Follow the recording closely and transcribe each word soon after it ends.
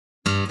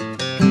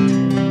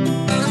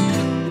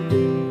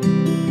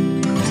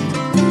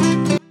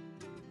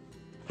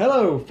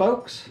Hello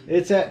folks,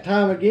 it's that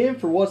time again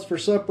for What's for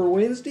Supper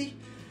Wednesday.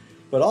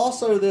 But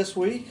also this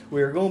week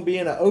we're going to be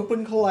in an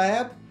open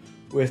collab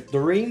with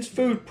Doreen's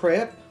Food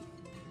Prep,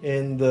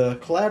 and the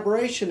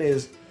collaboration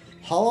is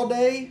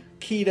Holiday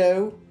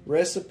Keto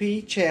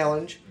Recipe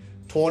Challenge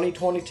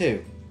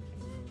 2022.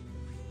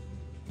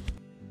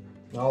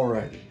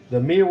 Alrighty, the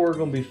meal we're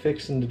going to be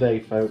fixing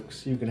today,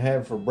 folks, you can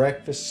have for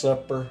breakfast,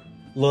 supper,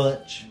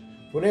 lunch,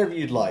 whatever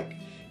you'd like.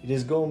 It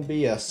is going to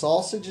be a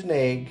sausage and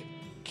egg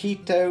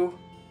keto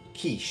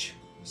quiche.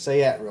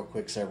 Say that real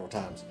quick several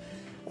times.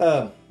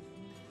 We're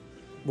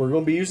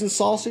going to be using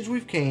sausage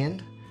we've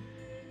canned,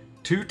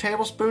 2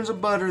 tablespoons of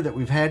butter that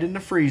we've had in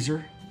the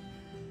freezer,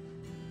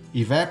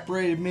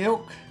 evaporated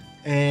milk,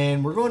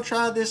 and we're going to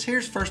try this.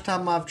 Here's the first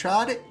time I've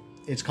tried it.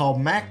 It's called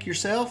Mac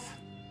Yourself.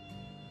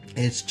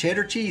 It's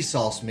cheddar cheese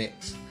sauce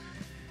mix.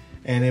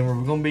 And then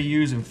we're going to be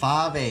using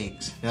 5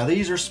 eggs. Now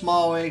these are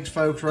small eggs,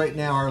 folks. Right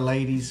now our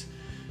ladies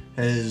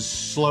has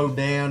slowed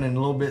down and a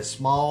little bit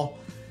small.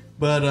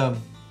 But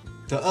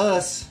to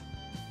us,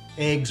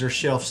 eggs are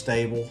shelf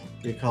stable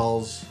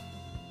because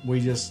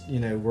we just,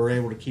 we're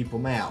able to keep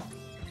them out.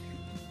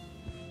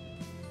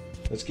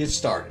 Let's get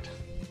started.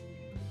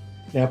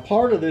 Now,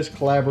 part of this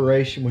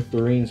collaboration with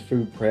Doreen's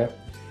Food Prep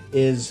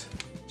is,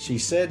 she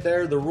said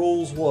there the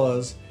rules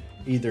was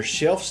either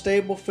shelf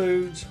stable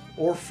foods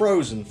or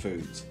frozen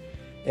foods.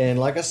 And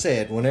like I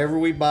said, whenever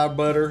we buy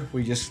butter,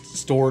 we just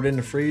store it in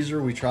the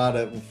freezer. We try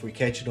to, if we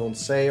catch it on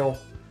sale,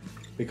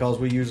 because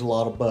we use a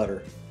lot of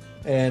butter.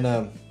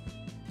 And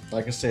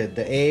like I said,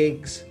 the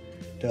eggs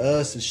to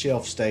us is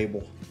shelf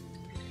stable.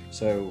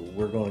 So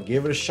we're going to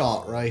give it a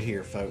shot right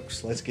here,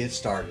 folks. Let's get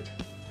started.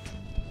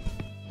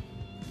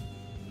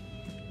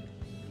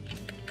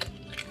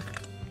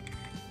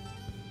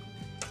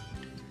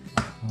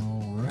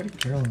 Alrighty,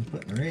 Carolyn's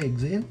putting her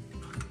eggs in.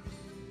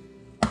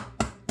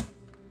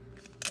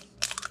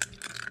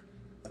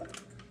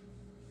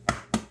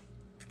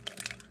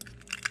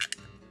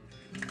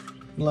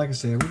 Like I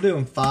said, we're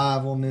doing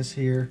 5 on this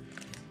here.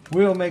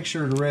 We'll make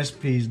sure the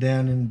recipe is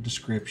down in the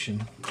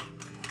description.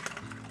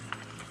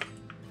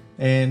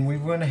 And we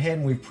went ahead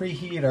and we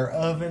preheated our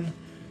oven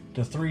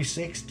to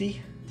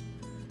 360.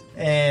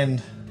 And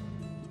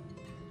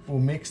we'll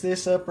mix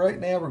this up right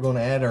now. We're going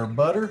to add our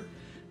butter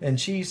and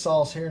cheese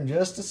sauce here in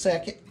just a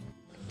second.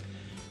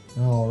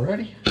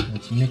 Alrighty,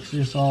 let's mix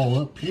this all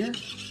up here.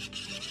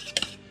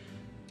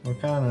 What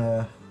kind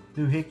of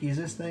doohickey is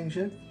this thing,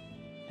 Shug?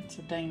 It's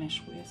a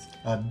Danish whisk.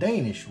 A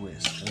Danish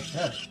whisk, that's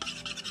right.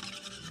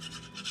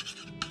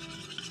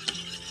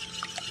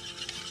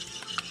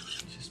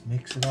 Just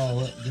mix it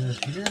all up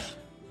good here.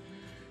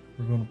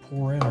 We're going to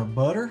pour in our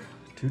butter,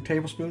 2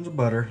 tablespoons of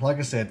butter. Like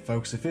I said,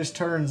 folks, if this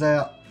turns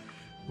out,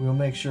 we'll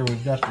make sure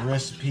we've got the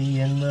recipe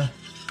in the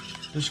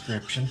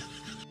description.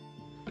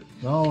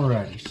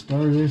 Alrighty,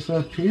 stir this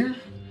up here.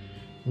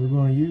 We're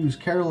going to use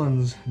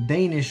Carolyn's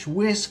Danish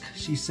whisk,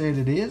 she said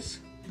it is.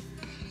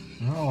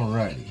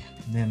 Alrighty.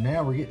 And then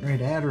now we're getting ready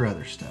to add our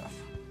other stuff.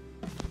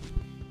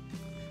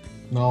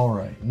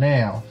 Alright,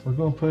 now we're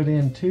going to put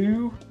in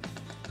 2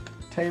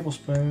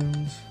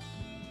 tablespoons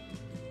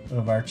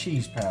of our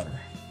cheese powder.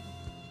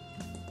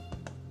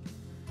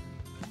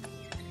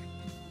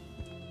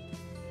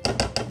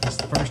 It's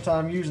the first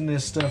time using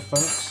this stuff,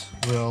 folks.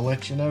 We'll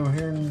let you know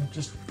here in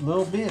just a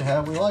little bit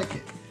how we like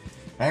it.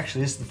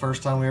 Actually, this is the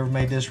first time we ever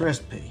made this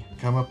recipe.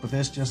 Come up with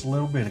this just a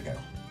little bit ago.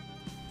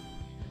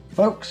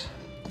 Folks,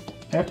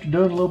 after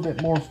doing a little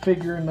bit more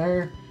figuring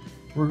there,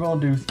 we're going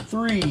to do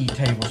 3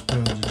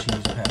 tablespoons of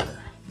cheese powder.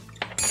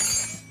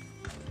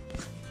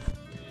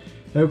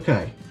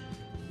 Okay,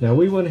 now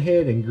we went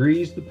ahead and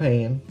greased the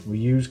pan. We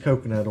used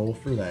coconut oil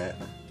for that.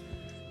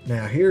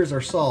 Now here's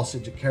our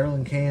sausage that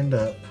Carolyn canned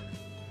up.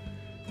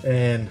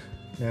 And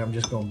now I'm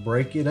just going to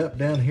break it up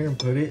down here and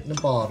put it in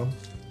the bottom.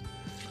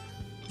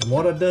 And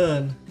what I've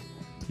done,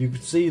 you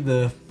can see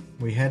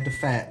we had the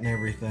fat and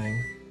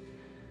everything.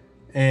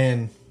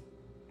 And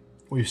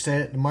we've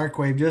set it in the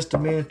microwave just a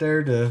minute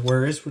there to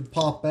where this would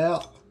pop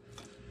out.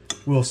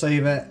 We'll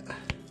save that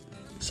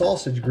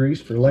sausage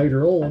grease for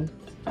later on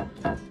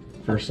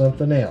for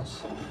something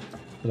else.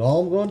 But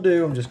all I'm going to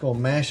do, I'm just going to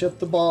mash up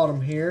the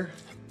bottom here.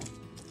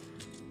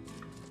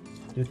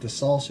 Get the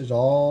sausage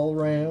all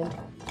around.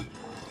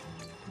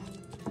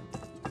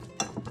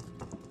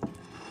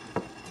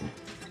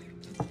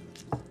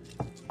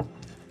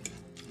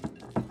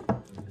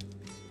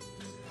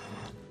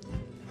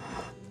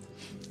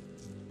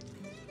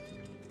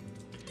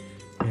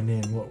 And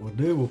then what we'll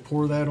do, we'll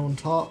pour that on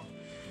top.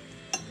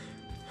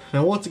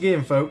 Now once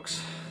again,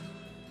 folks,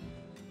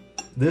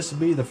 this will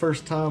be the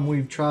first time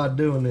we've tried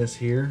doing this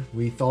here.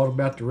 We thought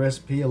about the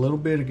recipe a little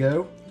bit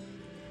ago.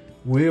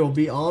 We'll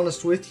be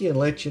honest with you and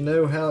let you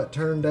know how it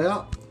turned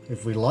out.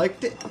 If we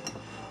liked it,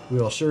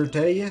 we'll sure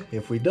tell you.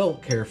 If we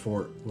don't care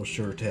for it, we'll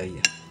sure tell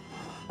you.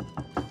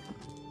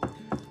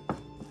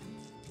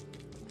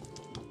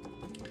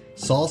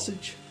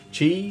 Sausage,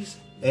 cheese,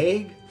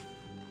 egg.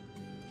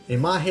 In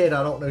my head,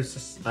 I don't know,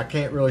 I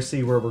can't really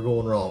see where we're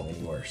going wrong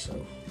anywhere,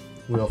 so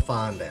we'll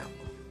find out.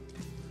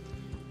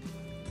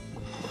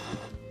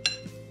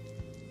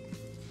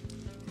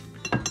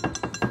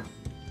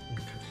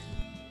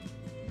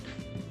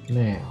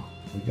 Now,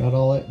 we got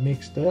all that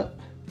mixed up.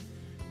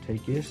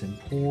 Take this and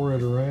pour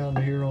it around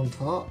here on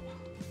top.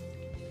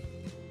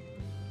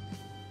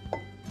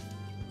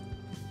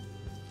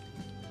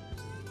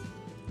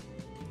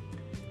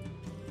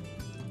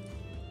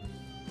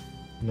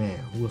 Now,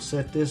 we'll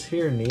set this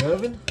here in the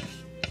oven.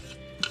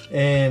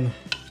 And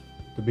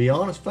to be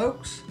honest,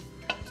 folks,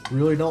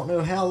 really don't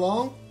know how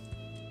long.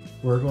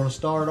 We're going to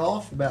start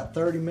off about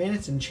 30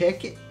 minutes and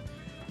check it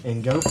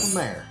and go from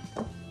there.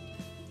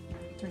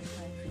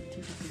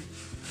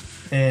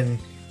 And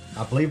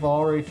I believe I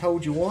already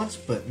told you once,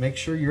 but make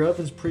sure your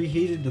oven's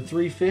preheated to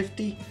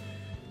 350.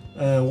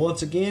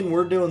 Once again,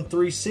 we're doing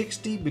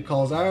 360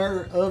 because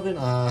our oven,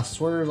 I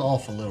swear, is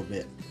off a little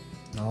bit.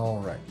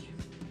 Alrighty,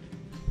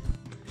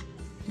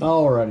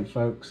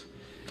 folks.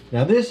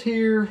 Now this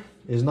here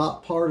is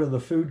not part of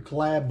the food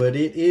collab, but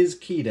it is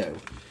keto.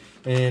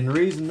 And the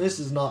reason this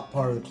is not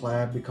part of the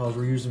collab because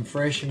we're using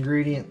fresh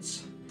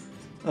ingredients.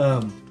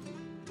 But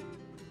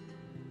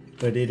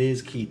it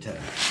is keto.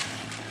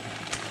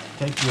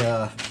 Take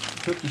your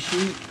cookie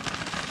sheet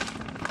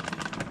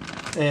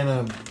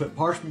and put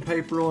parchment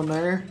paper on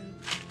there.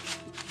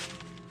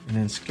 And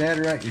then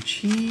scatter out your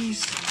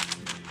cheese.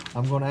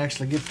 I'm going to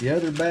actually get the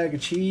other bag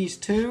of cheese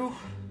too.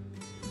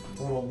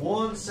 Hold on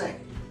 1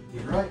 second. Be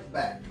right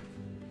back.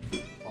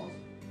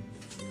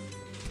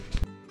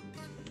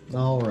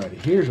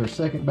 Alrighty, here's our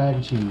second bag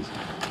of cheese.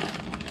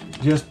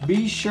 Just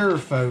be sure,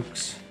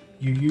 folks,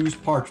 you use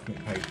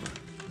parchment paper.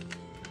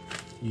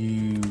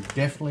 You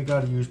definitely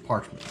got to use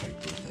parchment paper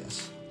with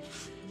this.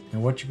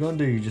 And what you're going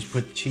to do, you just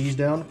put the cheese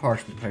down the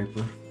parchment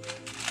paper.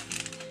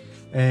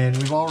 And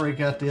we've already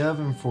got the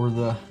oven for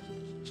the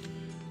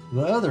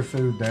other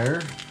food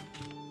there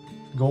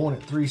going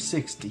at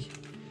 360.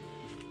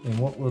 And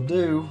what we'll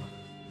do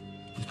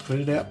is put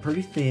it out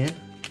pretty thin.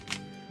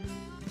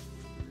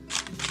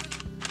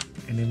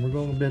 And then we're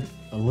going to put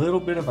a little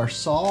bit of our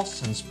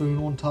sauce and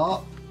spoon on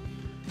top.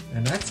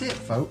 And that's it,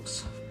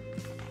 folks.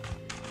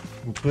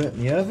 We'll put it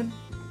in the oven.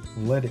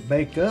 We'll let it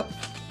bake up.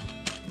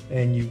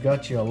 And you've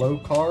got your low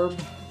carb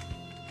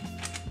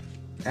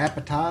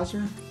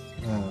appetizer,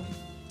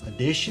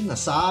 addition,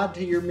 aside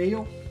to your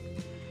meal.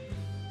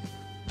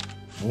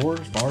 Or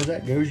as far as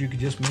that goes, you could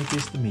just make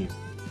this the meal.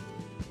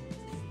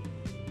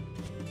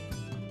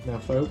 Now,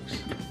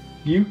 folks,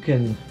 you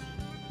can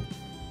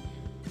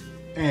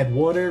add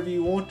whatever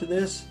you want to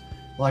this.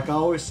 Like I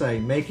always say,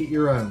 make it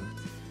your own.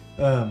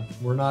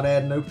 We're not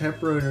adding no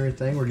pepperoni or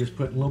anything. We're just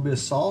putting a little bit of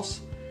sauce.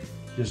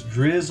 Just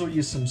drizzle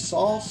you some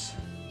sauce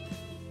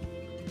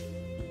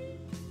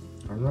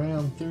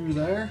around through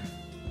there.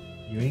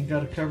 You ain't got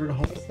to cover the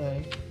whole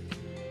thing.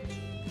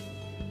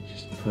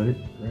 Just put it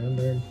around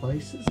there in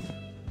places.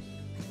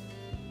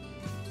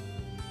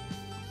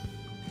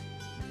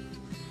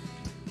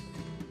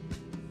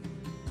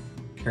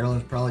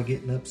 Carolyn's probably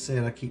getting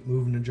upset. I keep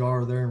moving the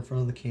jar there in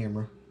front of the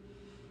camera.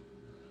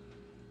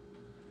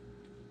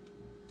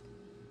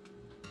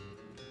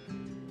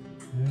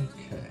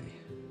 Okay.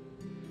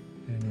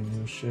 And then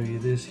we'll show you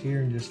this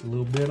here in just a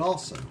little bit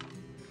also.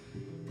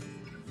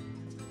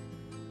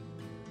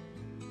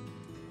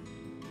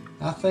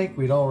 I think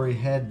we'd already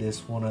had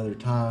this one other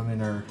time in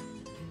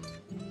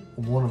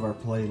one of our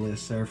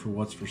playlists there for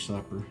What's for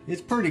Supper.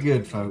 It's pretty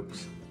good,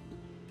 folks.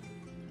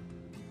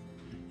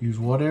 Use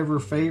whatever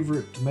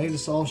favorite tomato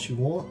sauce you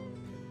want.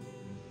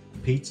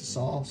 Pizza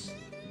sauce.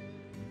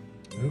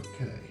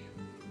 Okay.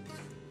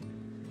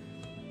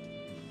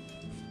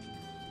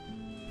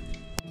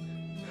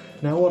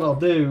 Now what I'll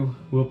do,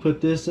 we'll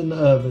put this in the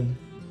oven,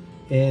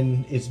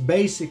 and it's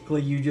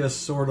basically you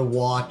just sort of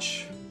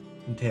watch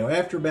until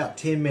after about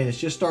 10 minutes,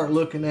 just start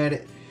looking at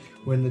it.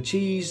 When the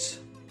cheese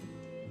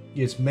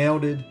gets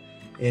melted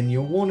and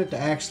you'll want it to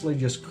actually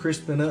just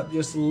crispen up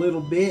just a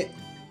little bit,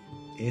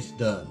 it's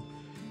done.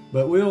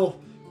 But we'll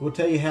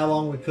tell you how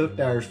long we cooked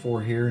ours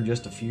for here in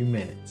just a few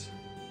minutes.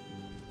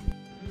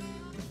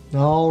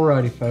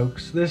 Alrighty,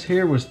 folks, this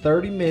here was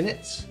 30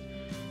 minutes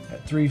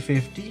at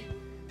 350.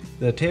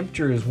 The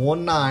temperature is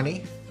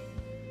 190,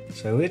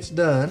 so it's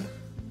done.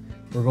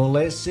 We're gonna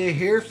let it sit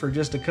here for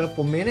just a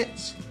couple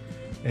minutes,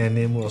 and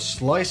then we'll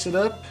slice it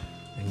up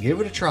and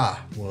give it a try.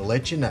 We'll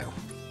let you know.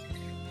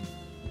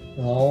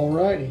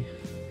 Alrighty,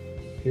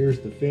 here's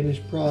the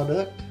finished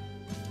product.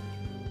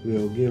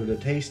 We'll give it a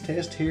taste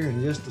test here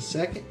in just a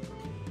second.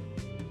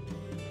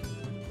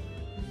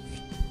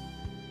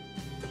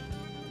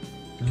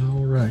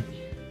 Alrighty,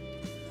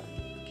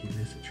 give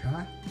this a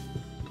try.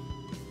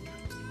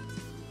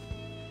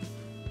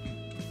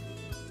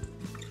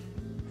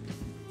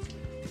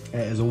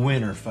 That is a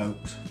winner,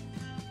 folks.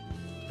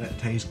 That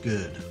tastes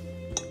good.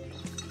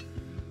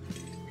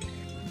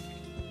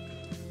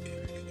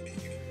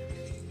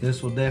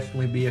 This will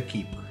definitely be a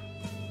keeper.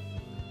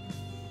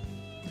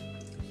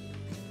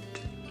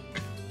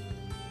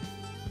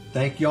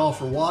 Thank y'all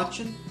for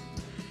watching.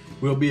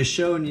 We'll be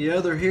showing you the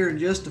other here in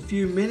just a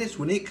few minutes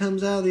when it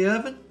comes out of the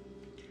oven.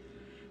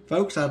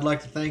 Folks, I'd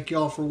like to thank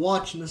y'all for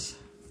watching us.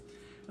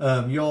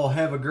 Y'all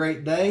have a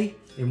great day.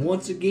 And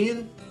once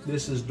again,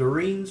 this is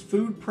Doreen's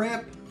Food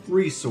Prep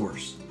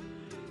Resource.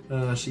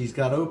 She's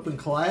got open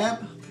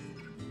collab.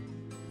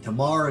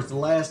 Tomorrow is the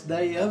last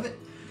day of it.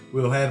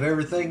 We'll have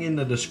everything in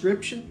the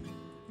description.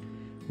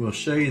 We'll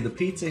show you the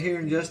pizza here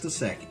in just a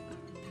second.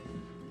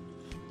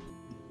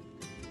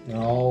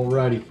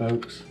 Alrighty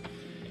folks,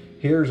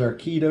 here's our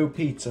keto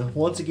pizza.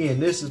 Once again,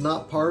 this is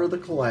not part of the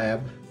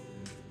collab.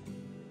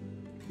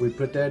 We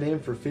put that in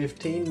for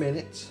 15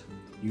 minutes.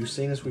 You've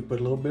seen us, we put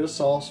a little bit of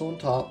sauce on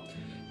top.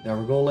 Now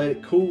we're gonna let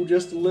it cool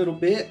just a little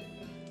bit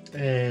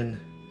and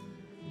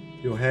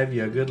you'll have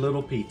you a good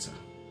little pizza.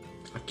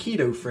 A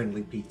keto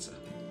friendly pizza,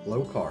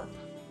 low carb.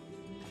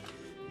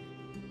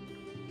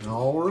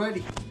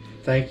 Alrighty,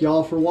 thank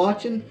y'all for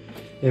watching.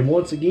 And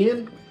once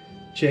again,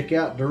 check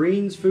out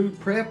Doreen's food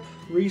prep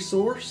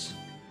resource.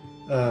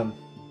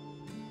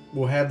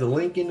 We'll have the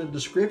link in the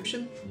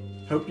description.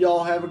 Hope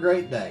y'all have a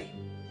great day.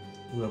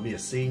 We'll be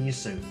seeing you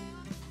soon.